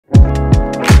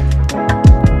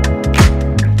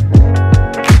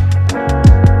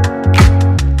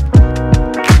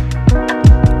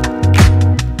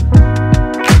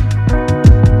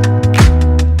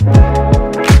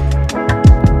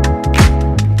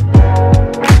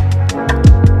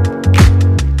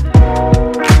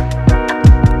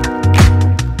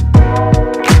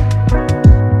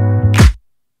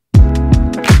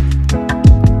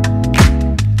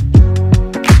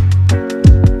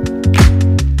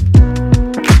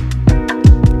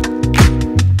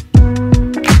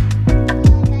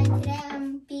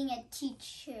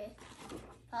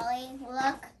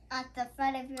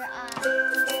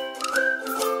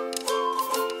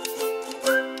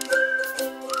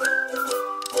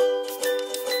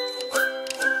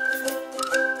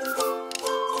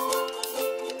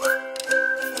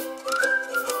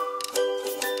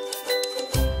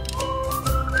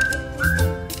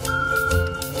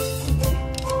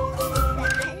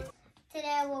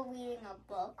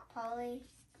book. Polly,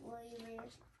 will you read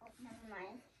it? Oh, never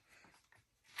mind.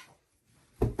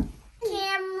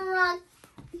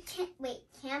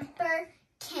 Camper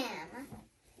Kim.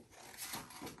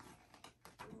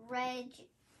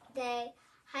 They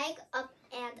hike up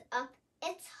and up.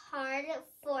 It's hard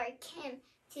for Kim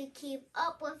to keep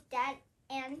up with Dad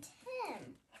and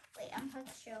Tim. Wait, I'm supposed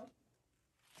to show.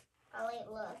 Polly,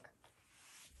 look.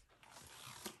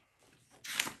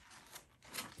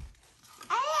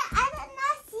 I did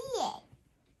not see it.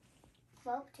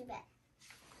 Well, too bad.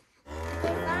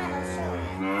 Okay, fine, I'll show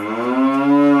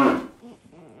you.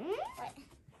 Wait.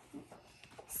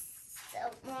 So,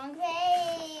 wrong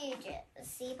page.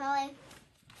 See, Polly?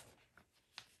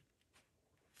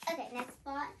 Okay, next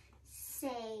spot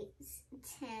says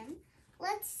Tim.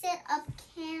 Let's sit up,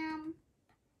 Cam,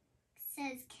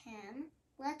 says Kim.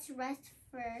 Let's rest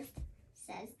first,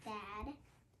 says Dad.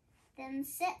 Then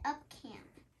sit up, Cam.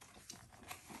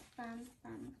 Bum,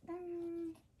 bum,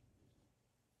 bum.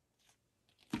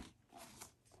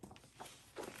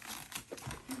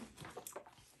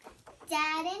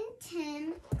 Dad and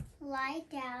Tim lie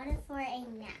down for a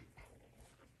nap,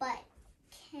 but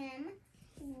Kim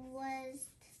wants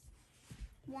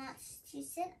to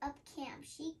sit up camp.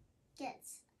 She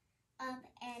gets up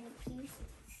and views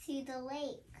to the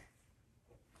lake.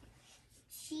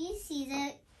 She sees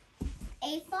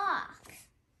a fox,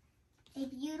 a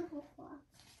beautiful fox.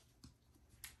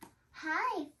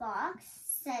 Hi, Fox,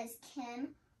 says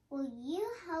Kim. Will you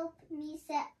help me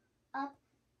set up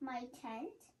my tent?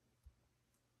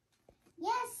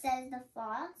 Yes, says the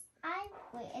fox.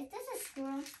 Wait, is this a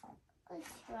squirrel? A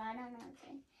squirrel, I don't know.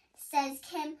 Okay. Says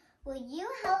Kim, will you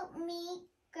help me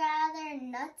gather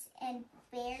nuts and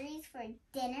berries for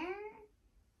dinner?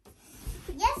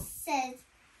 Yes, says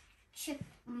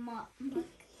Chipmunk.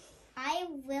 I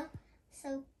will.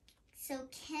 So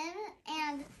Kim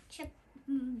and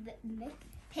Chipmunk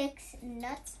picks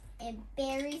nuts and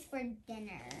berries for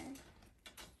dinner.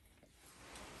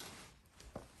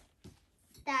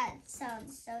 That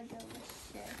sounds so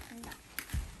delicious.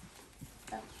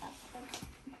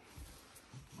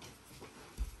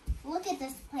 Look at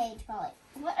this page, Polly.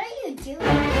 What are you doing?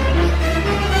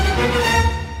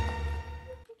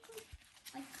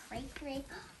 Like cray.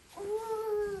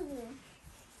 Ooh.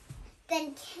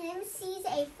 Then Kim sees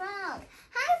a frog.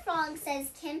 Hi, Frog, says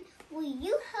Kim. Will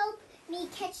you help me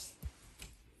catch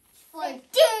for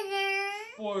dinner?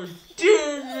 For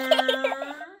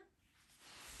dinner?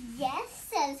 Yes,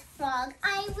 says Frog,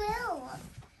 I will.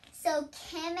 So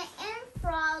Kim and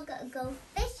Frog go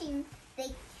fishing.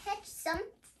 They catch some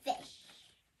fish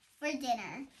for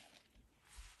dinner.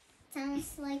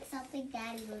 Sounds like something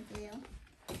Daddy would do.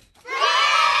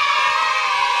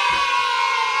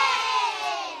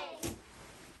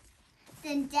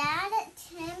 Then Dad and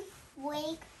Tim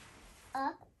wake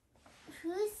up.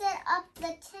 Who set up the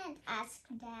tent? Asked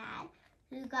Dad.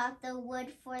 Who got the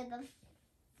wood for the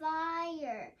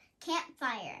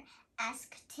campfire?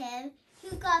 Asked Tim.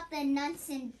 Who got the nuts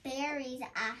and berries?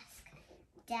 Asked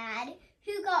Dad.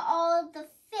 Who got all of the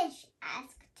fish?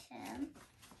 Asked Tim.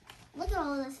 Look at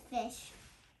all this fish.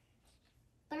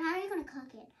 But how are you going to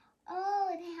cook it? Oh,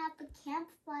 they have the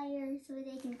campfire so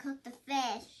they can cook the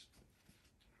fish.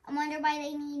 I wonder why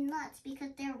they need nuts,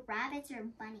 because they're rabbits or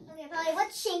bunnies. Okay, Polly,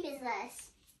 what shape is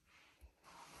this?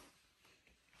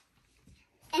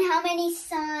 And how many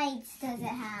sides does it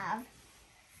have?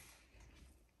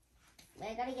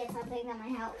 Wait, I gotta get something that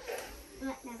might help.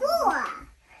 4.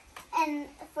 And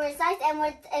 4 sides, and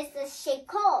what is the shape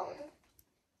called?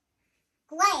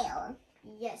 Quail.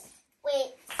 Yes.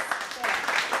 Wait.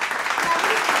 Now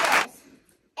what is this?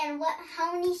 And how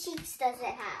many shapes does it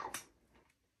have?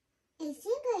 It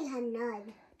seems like a nut.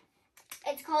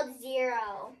 It's called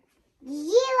 0.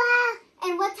 0.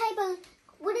 And what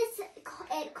is it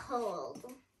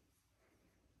called?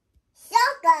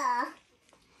 Sugar.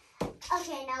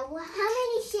 Okay, now how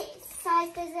many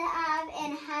sides does it have,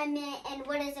 and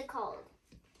what is it called?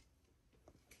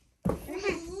 And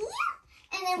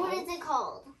then what is it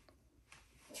called?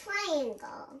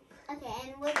 Triangle. Okay,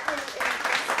 and what is it?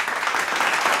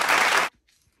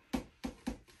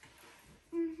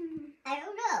 I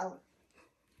don't know.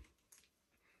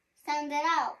 Sound it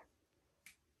out.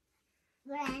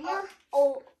 Random.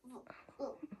 Oh.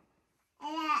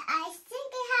 And I think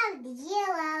I have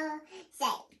 0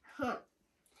 shape.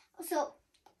 So,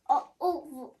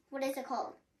 what is it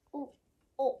called? Oh.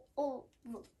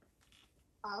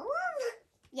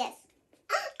 Yes.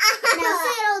 Now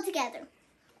say it all together.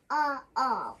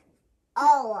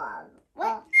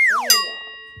 What?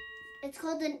 It's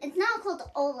not called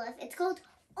olive. It's called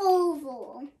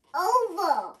oval.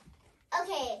 Oval.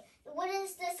 Okay, what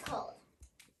is this called?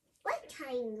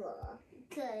 triangle.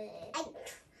 Good.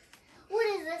 What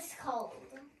is this called?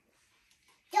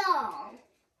 Doll.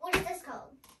 What is this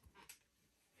called?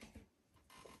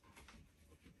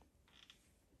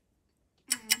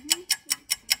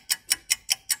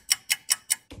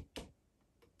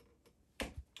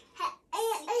 It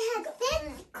has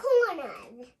 6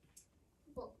 corners.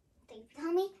 Well,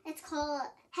 tell me. It's called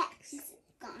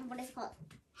hexagon. What is it called?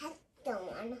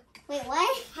 Hexagon. Wait,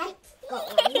 what?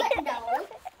 Hexagon. No.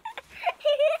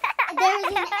 There's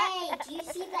an A. Do you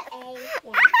see the A?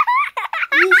 Yeah.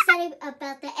 You said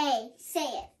about the A. Say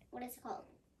it. What is it called?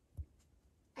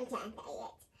 I can't say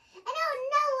it. I don't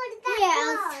know what that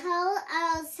Here,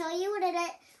 I'll tell you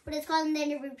what it's called, and then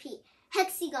you repeat.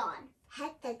 Hexagon.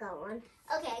 Hexagon.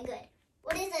 Okay, good.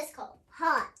 What is this called?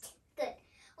 Hot. Good.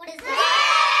 What is this?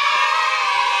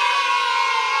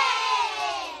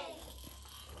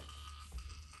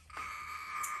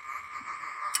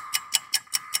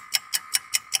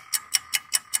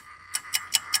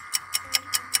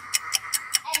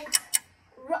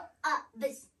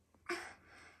 This.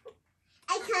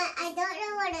 I don't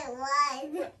know what it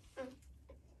was.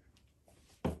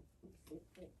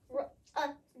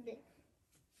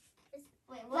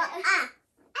 Wait, what? I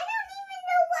don't even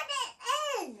know what it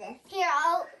is. Here,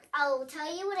 I'll tell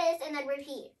you what it is and then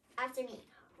repeat after me.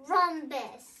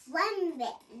 Rhombus.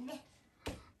 Rhombus.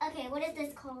 Okay, what is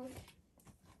this called?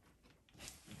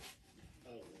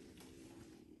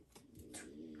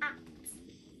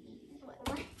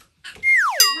 What?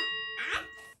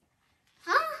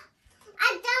 Huh?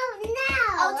 I don't know.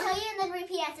 I'll tell you and then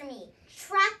repeat after me.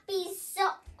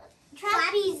 Trapezoid.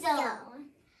 Trapezoid.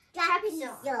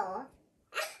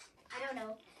 I don't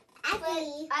know.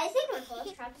 Actually, I think we're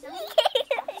close. Trapezoid.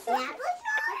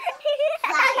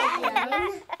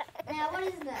 Trapezoid. Now, what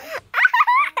is this?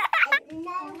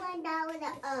 Another one down with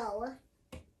an O.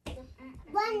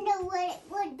 Wonder what it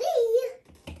would be.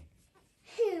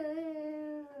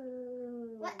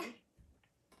 What?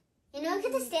 You know,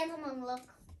 get to stand up and look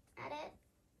at it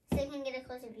so you can get a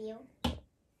closer view.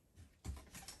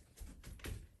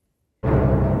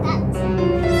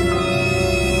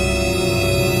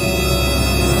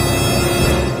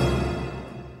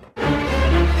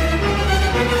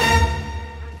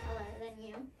 Taller than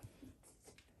you.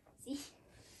 See?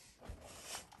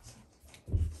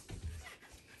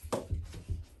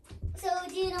 So,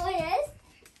 do you know what it is?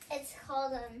 It's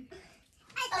called,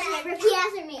 okay, repeat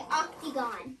after me.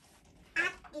 Octagon.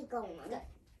 Octagon.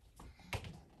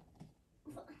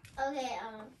 Okay,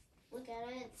 look at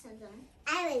it. It says, I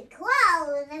was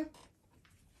close.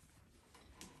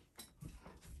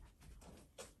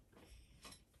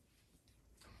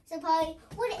 So, Polly,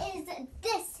 what is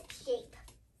this shape?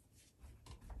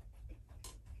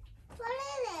 What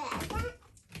is it?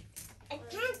 I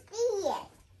can't see it.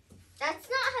 That's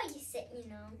not how you sit, you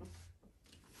know.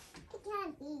 I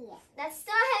can't see it. That's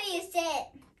not how you sit.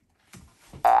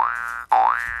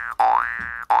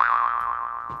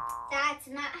 That's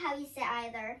not how you sit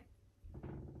either.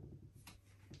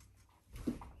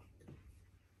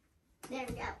 There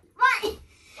we go. What?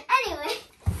 Anyway,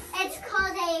 it's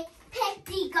called a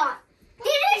pentagon.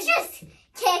 Did you just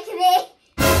kick me?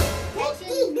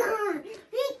 Hexagon.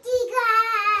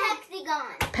 Hexagon.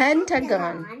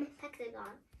 Pentagon.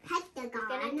 Hexagon. Hexagon.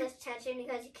 You're gonna just touch it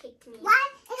because you kicked me.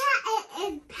 What?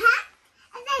 It's packed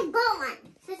and then gone.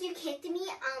 Since you kicked me,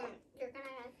 you're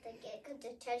gonna have to get to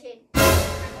touch it.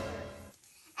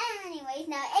 Anyways,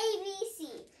 now A, B, C.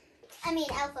 I mean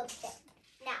alphabet.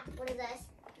 Now, what is this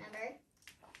number?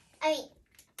 I mean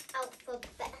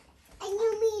alphabet. And you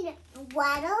mean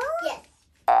waddle? Yes.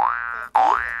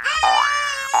 And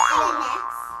And then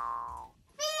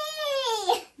B.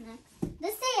 next, the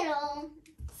saddle.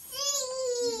 C.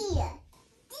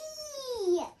 D.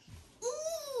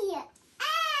 E.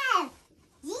 F.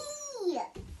 G.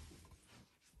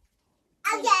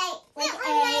 Okay. Like that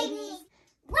A, one B.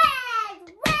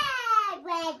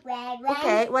 red.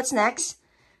 Okay, what's next?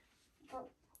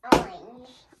 Orange.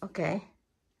 Okay.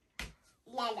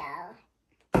 Yellow.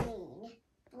 Green.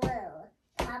 Blue.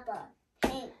 Purple.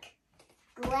 Pink.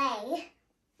 Gray.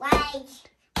 White.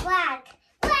 Black.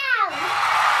 Brown.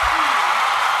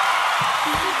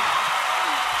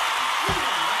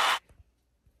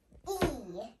 E.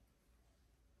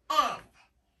 F.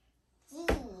 G.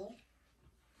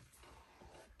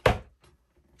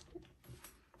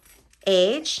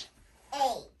 H.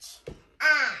 H.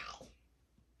 I.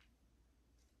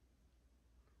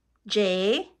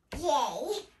 J. J.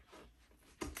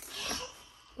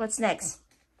 What's next?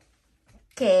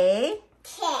 K.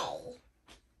 K.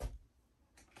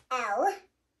 L.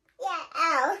 Yeah,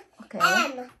 L. Okay.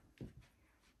 M.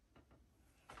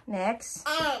 Next.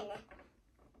 N.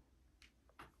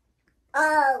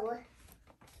 O.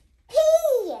 P.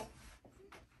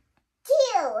 Q.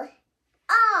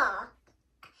 R.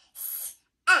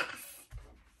 F.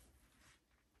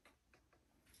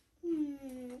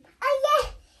 Oh yeah.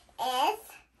 S.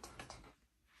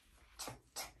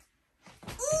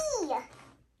 E.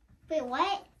 Wait,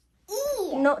 what?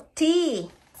 E. No, T.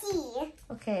 T.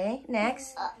 Okay,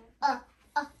 next.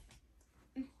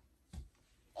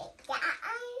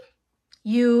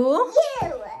 U. U.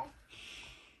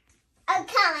 Oh,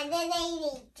 come on, then I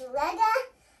need letter.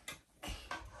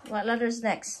 What letter's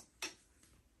next?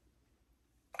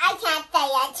 I can't say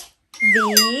it. V.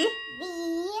 V.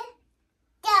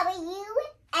 W.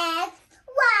 X.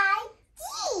 Y. G.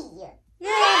 Yeah,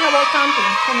 how about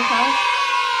counting? Can you count?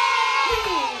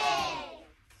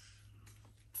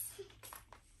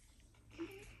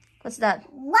 What's that?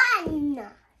 1,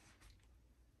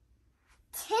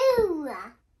 2,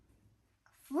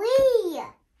 3,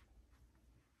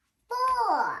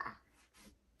 4,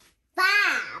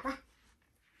 5,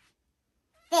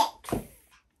 6,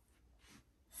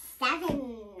 7,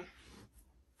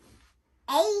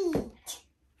 8,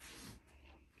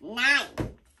 9,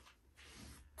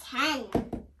 10,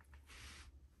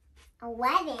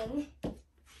 11.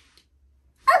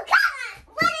 Oh, come on!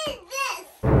 What is this?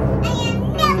 I am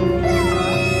no clue.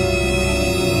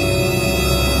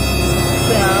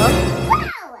 12.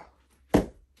 Wow!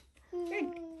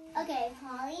 Okay,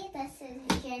 Polly, this is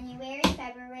January,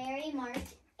 February, March,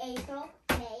 April,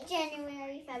 May.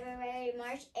 January, February,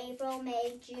 March, April,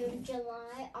 May, June,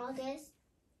 July, August,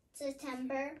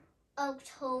 September,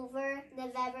 October,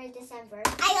 November, December.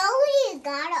 I already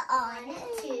got it 1, on.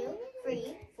 2,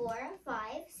 3, 4,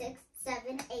 5, 6,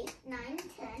 7, 8, 9,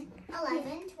 10,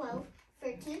 11, 12,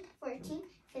 13, 14,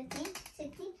 15,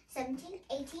 16, 17,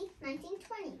 18, 19,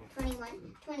 20,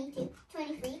 21, 22,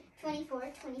 23,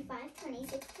 24, 25,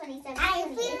 26, 27, I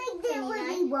 28, feel like that would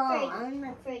 29, be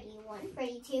wrong. 31,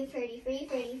 32, 33,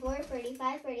 34,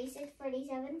 35, 36,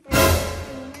 47, 48,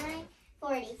 49,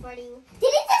 40, 41.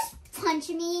 Did he just punch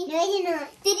me? No, you're not.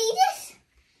 Did he just...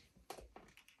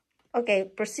 Okay,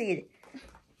 proceed.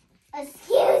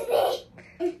 Excuse me.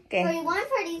 Okay. 41,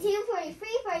 42, 43,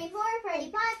 44,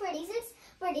 45, 46,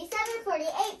 47,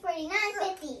 48, 49,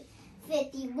 50.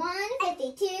 51,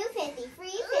 52, 53,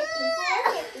 54,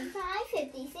 55,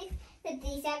 56,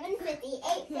 57,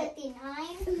 58, 59,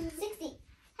 60.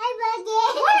 Hi, Buddy.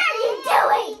 What are you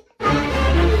doing?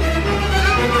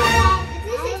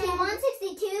 This is 61,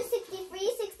 62,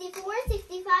 63, 64,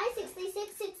 65, 66,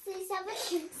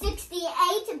 67,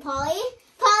 68. Polly,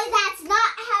 that's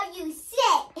not how you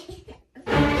sit.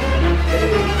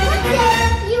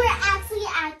 You were actually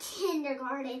at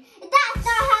kindergarten. That's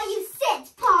not how you sit,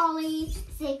 Polly.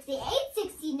 68,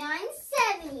 69,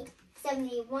 70,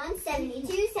 71,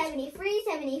 72, 73,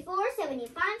 74,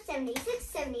 75, 76,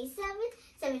 77,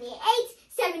 78,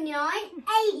 79,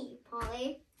 80, Polly.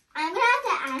 I'm going to have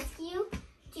to ask you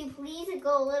to please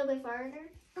go a little bit farther.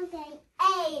 Okay.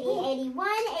 80, 81,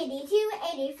 82,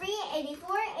 83,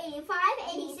 84, 85,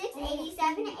 86,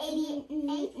 87, 88,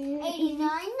 89,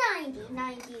 90,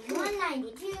 91,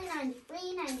 92,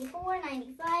 93, 94,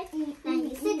 95,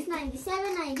 96,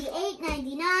 97, 98,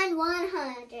 99,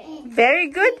 100. Very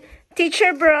good,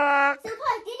 Teacher Brooke. So,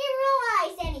 Paul, did you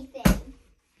realize anything?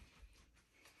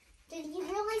 Did you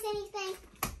realize anything?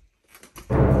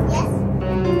 Yes?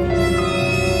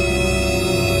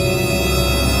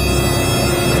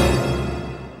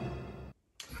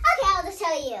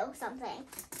 Tell you something.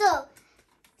 So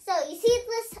you see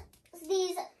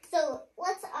these. So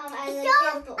let's as an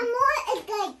example. I'm more like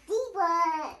deeper.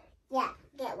 Yeah,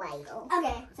 get white.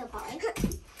 Okay, so Polly,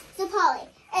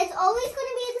 it's always going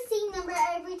to be the same number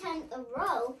every time a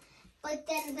row, but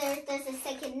then there's a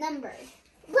second number.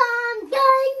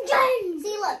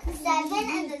 See, look, 7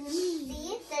 and then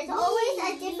C. There's always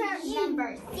a different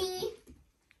number. C.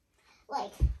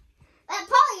 Like,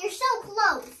 Polly, you're so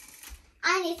close.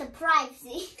 I need some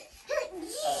privacy.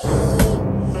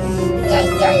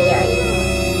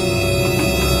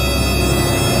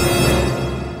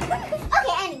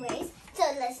 Okay, anyways. So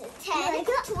listen. 10,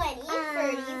 20,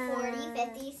 30, 40,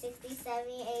 50, 60,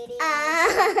 70,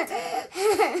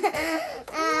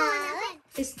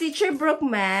 80. Is Teacher Brooke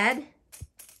mad?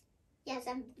 Yes,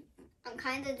 I'm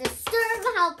kind of disturbed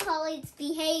how Polly's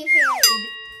behavior.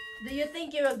 Do you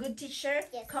think you're a good teacher?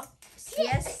 Yes.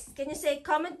 Yes. Can you say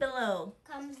comment below?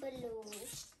 Comment below.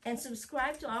 And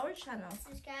subscribe to our channel.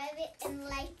 Subscribe it and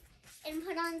like and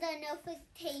put on the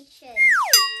notification.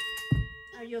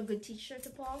 Are you a good teacher to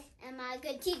Paul? Am I a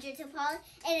good teacher to Polly?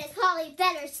 And is Polly a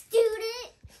better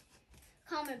student?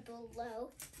 Comment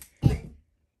below. And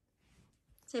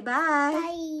Say bye.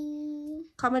 Bye.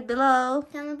 Comment below.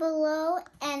 Comment below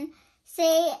and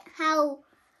say how,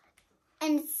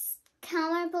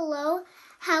 comment below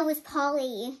how was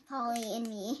Polly and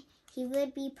me. He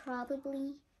would be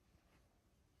probably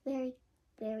very,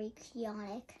 very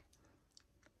chaotic.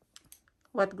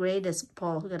 What grade is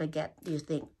Paul gonna get, do you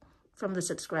think, from the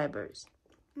subscribers?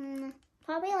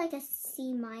 Probably like a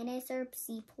C- or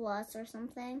C+ or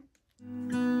something.